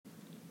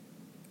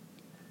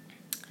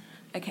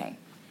Okay,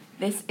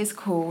 this is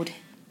called...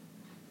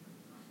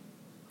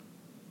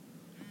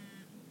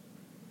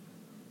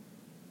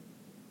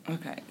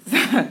 Okay,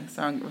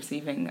 so I'm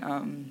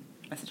receiving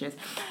messages.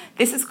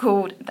 This is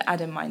called the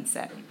Adam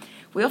mindset.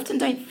 We often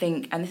don't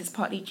think, and this is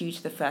partly due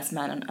to the first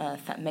man on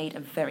earth that made a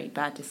very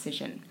bad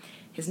decision.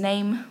 His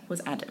name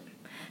was Adam.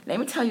 Let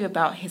me tell you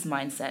about his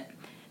mindset.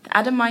 The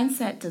Adam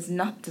mindset does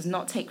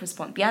not take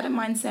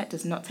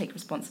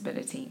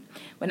responsibility.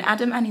 When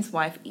Adam and his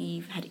wife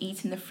Eve had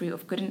eaten the fruit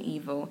of good and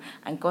evil,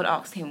 and God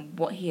asked him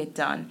what he had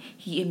done,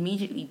 he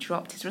immediately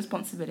dropped his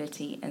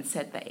responsibility and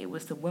said that it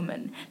was the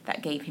woman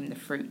that gave him the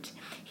fruit.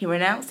 He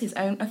renounced his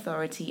own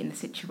authority in the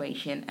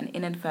situation and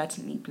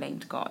inadvertently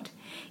blamed God.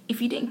 If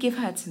you didn't give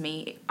her to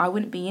me, I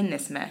wouldn't be in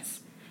this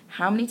mess.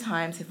 How many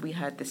times have we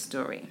heard this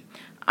story?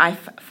 I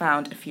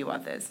found a few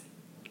others.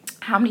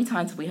 How many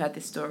times have we heard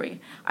this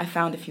story? I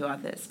found a few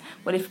others.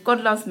 Well, if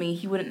God loves me,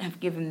 he wouldn't have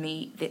given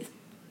me this.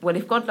 Well,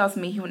 if God loves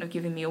me, he wouldn't have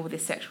given me all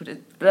this sexual...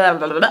 Blah,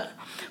 blah, blah, blah.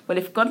 Well,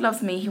 if God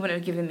loves me, he wouldn't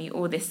have given me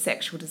all this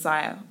sexual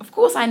desire. Of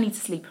course I need to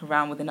sleep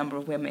around with a number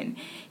of women.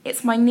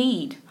 It's my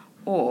need.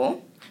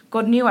 Or,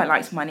 God knew I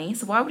liked money,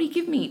 so why would he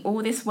give me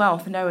all this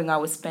wealth knowing I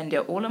would spend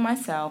it all on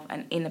myself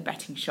and in a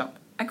betting shop?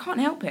 I can't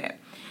help it.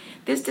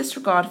 This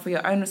disregard for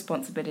your own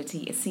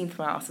responsibility is seen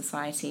throughout our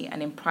society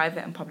and in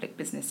private and public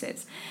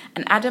businesses.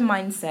 An Adam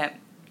mindset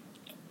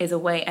is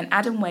an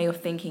Adam way of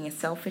thinking is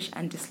selfish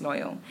and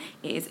disloyal.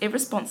 It is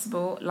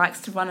irresponsible,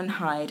 likes to run and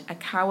hide, a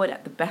coward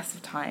at the best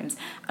of times,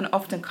 and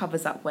often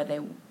covers up where they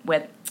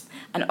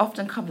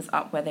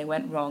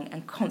went wrong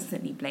and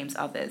constantly blames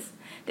others.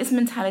 This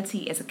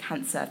mentality is a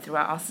cancer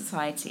throughout our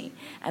society,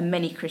 and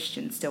many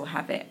Christians still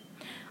have it.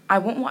 I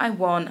want what I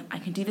want, I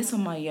can do this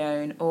on my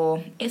own,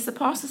 or it's the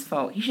pastor's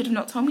fault, he should have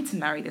not told me to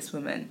marry this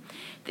woman.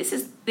 This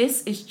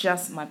is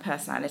just my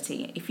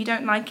personality. If you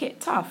don't like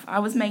it, tough, I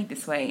was made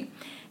this way.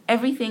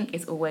 Everything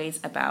is always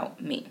about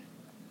me.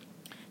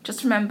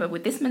 Just remember,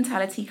 with this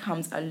mentality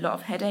comes a lot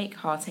of headache,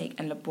 heartache,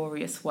 and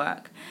laborious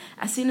work.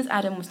 As soon as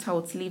Adam was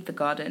told to leave the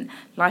garden,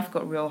 life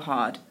got real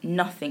hard.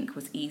 Nothing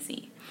was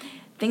easy.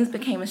 Things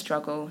became a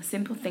struggle,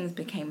 simple things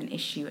became an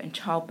issue, and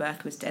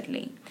childbirth was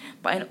deadly.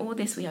 But in all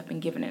this, we have been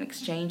given an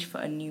exchange for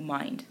a new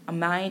mind, a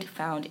mind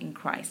found in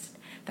Christ,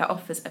 that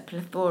offers a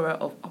plethora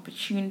of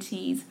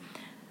opportunities.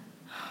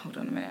 Hold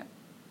on a minute.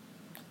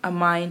 A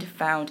mind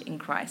found in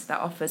Christ that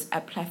offers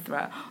a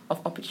plethora of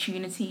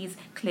opportunities,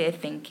 clear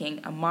thinking,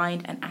 a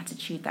mind and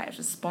attitude that is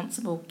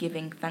responsible,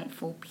 giving,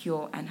 thankful,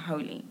 pure, and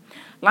holy.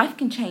 Life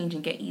can change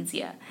and get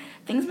easier.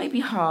 Things may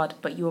be hard,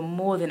 but you are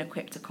more than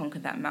equipped to conquer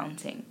that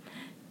mountain.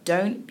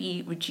 Don't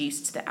be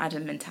reduced to the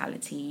Adam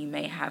mentality you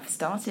may have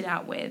started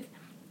out with.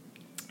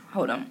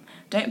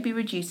 Don't be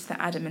reduced to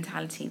the Adam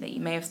mentality that you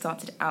may have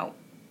started out.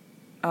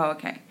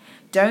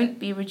 Don't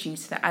be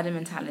reduced to the Adam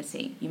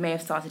mentality. You may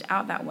have started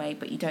out that way,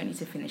 but you don't need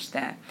to finish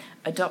there.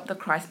 Adopt the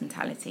Christ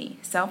mentality.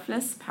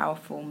 Selfless,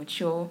 powerful,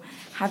 mature,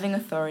 having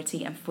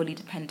authority, and fully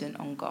dependent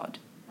on God.